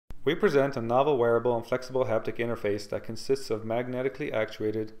We present a novel wearable and flexible haptic interface that consists of magnetically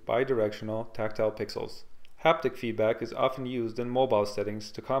actuated, bidirectional, tactile pixels. Haptic feedback is often used in mobile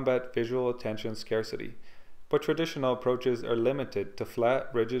settings to combat visual attention scarcity, but traditional approaches are limited to flat,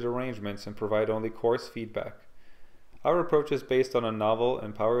 rigid arrangements and provide only coarse feedback. Our approach is based on a novel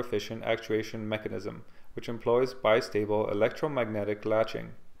and power-efficient actuation mechanism, which employs bistable electromagnetic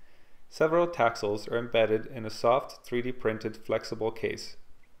latching. Several taxels are embedded in a soft, 3D printed flexible case.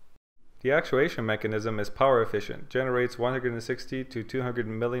 The actuation mechanism is power efficient, generates 160 to 200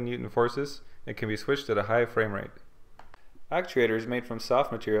 millinewton forces, and can be switched at a high frame rate. Actuators made from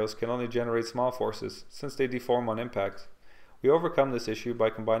soft materials can only generate small forces, since they deform on impact. We overcome this issue by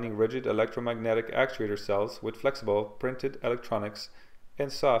combining rigid electromagnetic actuator cells with flexible, printed electronics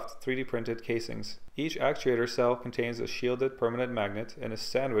and soft 3D printed casings. Each actuator cell contains a shielded permanent magnet and is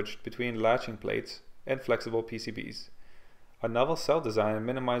sandwiched between latching plates and flexible PCBs. A novel cell design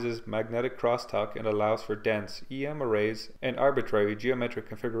minimizes magnetic crosstalk and allows for dense EM arrays and arbitrary geometric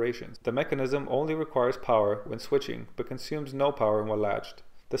configurations. The mechanism only requires power when switching, but consumes no power when latched.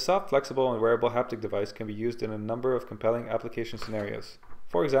 The soft, flexible, and wearable haptic device can be used in a number of compelling application scenarios.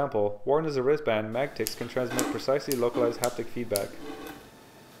 For example, worn as a wristband, MagTics can transmit precisely localized haptic feedback.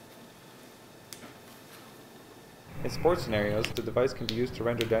 In sports scenarios, the device can be used to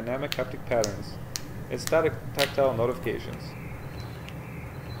render dynamic haptic patterns and static tactile notifications.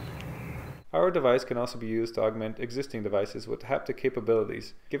 Our device can also be used to augment existing devices with haptic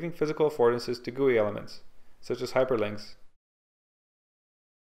capabilities, giving physical affordances to GUI elements, such as hyperlinks.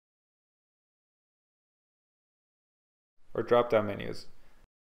 Or drop-down menus.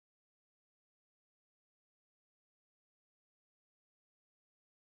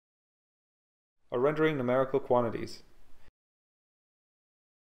 Or rendering numerical quantities.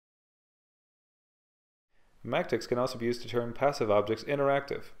 MagTics can also be used to turn passive objects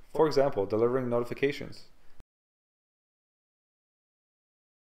interactive, for example, delivering notifications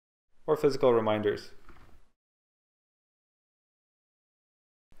or physical reminders.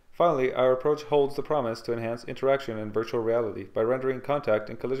 Finally, our approach holds the promise to enhance interaction in virtual reality by rendering contact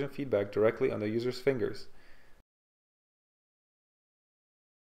and collision feedback directly on the user's fingers.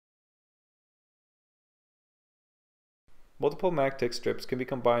 Multiple MagTics strips can be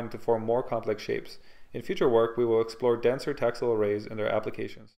combined to form more complex shapes. In future work, we will explore denser taxel arrays and their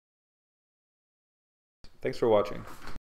applications. Thanks for watching.